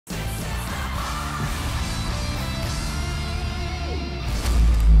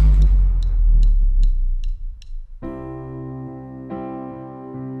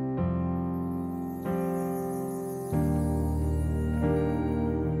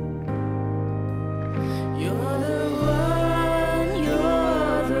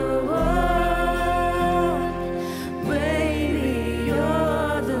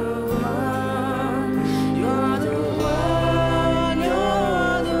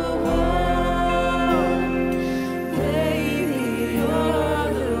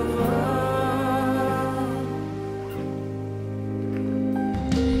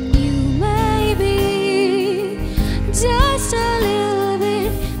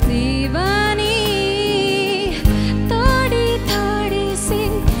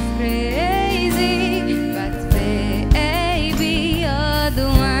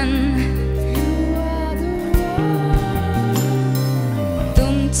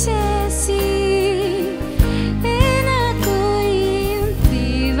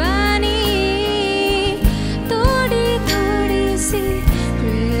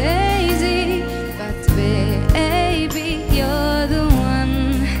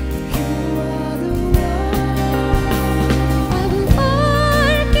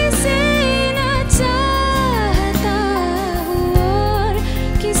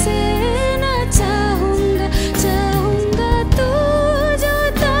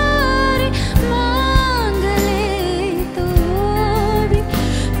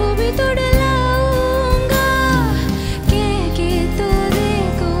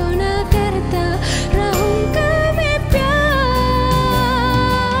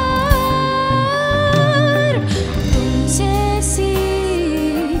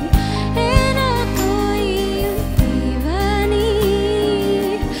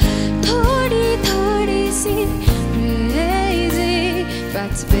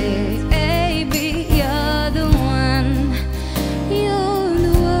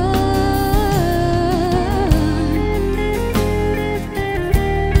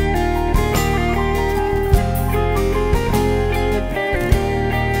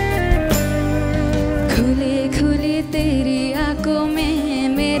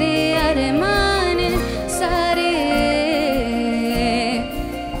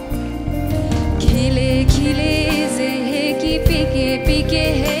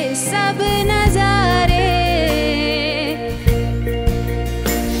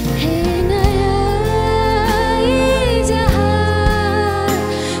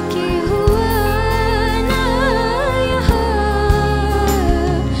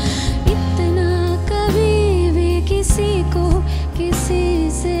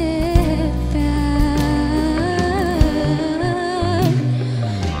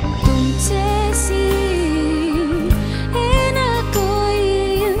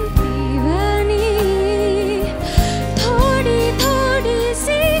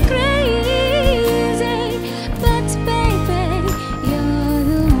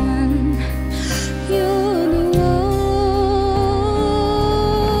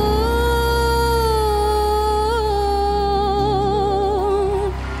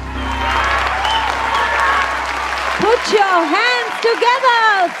Put your hands together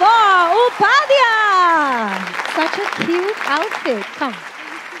for Upadya. Such a cute outfit. Come.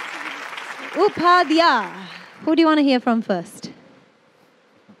 Upadya. Who do you want to hear from first?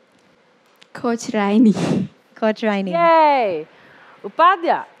 Coach Raini. Coach Raini. Yay!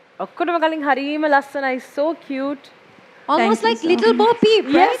 Upadya. Okkotama kalin harima lassana is so cute. Almost like little Bo Peep,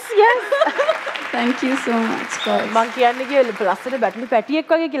 right? Yes, yes. Thank you so much, coach. මං කියන්නේ කිය ලස්සන බැටලි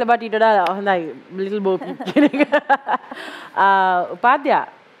පැටියෙක් වගේ කියලා බට ඊට වඩා හොඳයි little Bo Peep කියන එක. උපාද්‍යා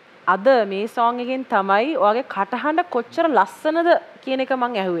අද මේ song එකෙන් තමයි ඔයාගේ කටහඬ කොච්චර ලස්සනද කියන එක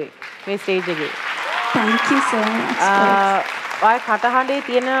මං ඇහුවේ මේ stage එකේ. Thank you so much, coach. ඔයාගේ කටහඬේ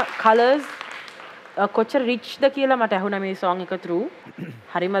තියෙන colors කොච්චර rich ද කියලා මට ඇහුණා මේ song එක through.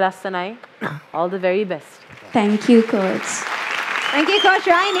 හරිම ලස්සනයි. All the very best. Thank you, coach. Thank you, Coach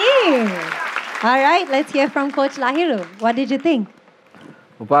Raini. All right, let's hear from Coach Lahiru. What did you think?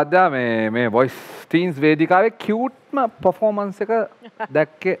 උපාද්‍යා මේ voice teens වේදිකාවේ cute performance එක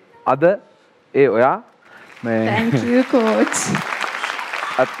දැක්කේ අද ඒ ඔයා මේ Thank you, coach.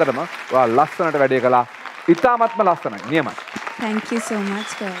 ඇත්තටම ඔයා ලස්සනට වැඩේ කළා. ඉතාමත්ම ලස්සනයි. නියමයි. Thank you so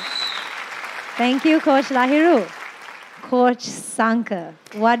much, coach. Thank you, Coach Lahiru. Coach Sankar,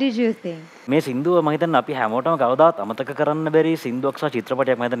 what did you think? මේ සින්දුව මම හිතන්නේ අපි හැමෝටම කවදාවත් අමතක කරන්න බැරි සින්දුවක් සහ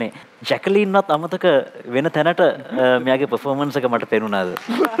චිත්‍රපටයක් මම හිතන්නේ ජැකලින්වත් අමතක වෙන තැනට මෙයාගේ performance එක මට පෙනුණාද.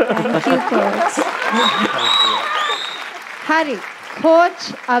 Thank you, coach. Hari, Coach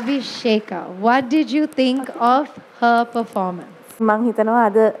Abhisheka, what did you think of her performance? මම හිතනවා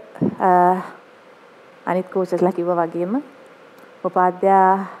අද අනිත් coachesලා කිව්වා වගේම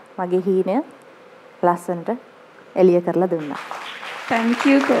උපාද්‍යා මගේ හීනය ලස්සනට එළිය කරලා දුන්නා. Thank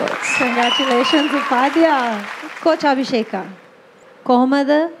you, coach. Congratulations, Upadya. Coach Abhisheka,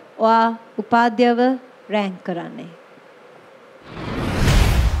 කොහොමද ඔයා උපාද්‍යව රැන්ක් කරන්නේ?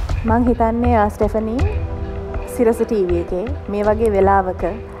 මම හිතන්නේ ස්ටෙෆනි සිරස ටීවී එකේ මේ වගේ වෙලාවක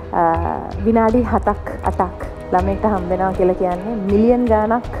විනාඩි 7ක් 8ක් ළමයට හම්බ වෙනවා කියලා කියන්නේ මිලියන්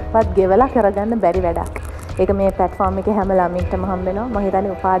ගාණක්වත් ගෙවලා කරගන්න බැරි වැඩක්. ඒක මේ platform එකේ හැම ළමයෙක්ටම හම්බ වෙනවා. මම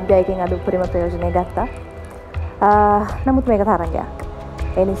හිතන්නේ උපාද්‍යයකින් අද උපරිම ප්‍රයෝජනය ගත්තා. නමුත් මේක තරංගයක්.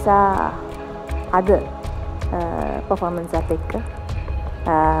 ඒ නිසා අද performance එකත් එක්ක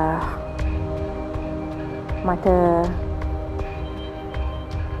මට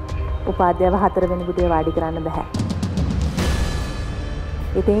උපාධ්‍යාව 4 වෙනි ගුඩේ වාඩි කරන්න බෑ.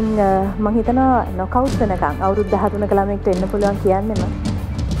 ඉතින් මම හිතනවා නොකවුට් වෙනකන් අවුරුදු 13ක ළමයෙක්ට එන්න පුළුවන් කියන්නේම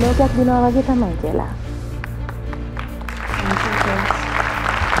ලෝකයක් දිනවා වගේ තමයි කියලා.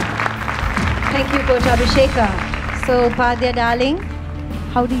 Thank you, Coach Abhisheka. So, Upadya, darling,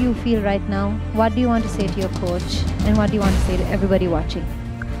 how do you feel right now? What do you want to say to your coach? And what do you want to say to everybody watching?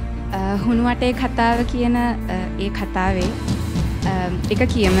 Hunuwataye කතාව කියන ඒ කතාවේ එක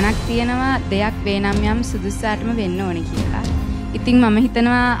කියමනක් තියෙනවා දෙයක් වේ නම් යම් සුදුසාටම වෙන්න ඕනේ කියලා. ඉතින් මම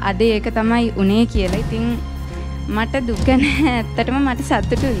හිතනවා අද ඒක තමයි උනේ කියලා. ඉතින් මට දුක නැහැ. ඇත්තටම මට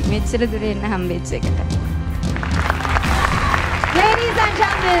සතුටුයි මෙච්චර දුර එන්න හම්බෙච්ච එකට. Ladies and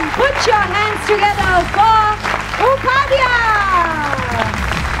gentlemen, put your hands together for Upadya!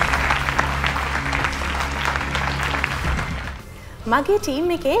 මගේ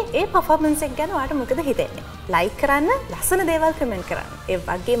ටීම් එකේ ඒ පර්ෆෝමන්ස් එක ගැන ඔයාලට මොකද හිතෙන්නේ? ලයික් කරන්න, ලස්සන දේවල් කමෙන්ට් කරන්න. ඒ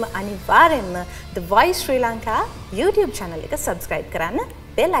වගේම අනිවාර්යෙන්ම The Voice Sri Lanka YouTube channel එක subscribe කරන්න,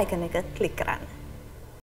 bell icon එක click කරන්න.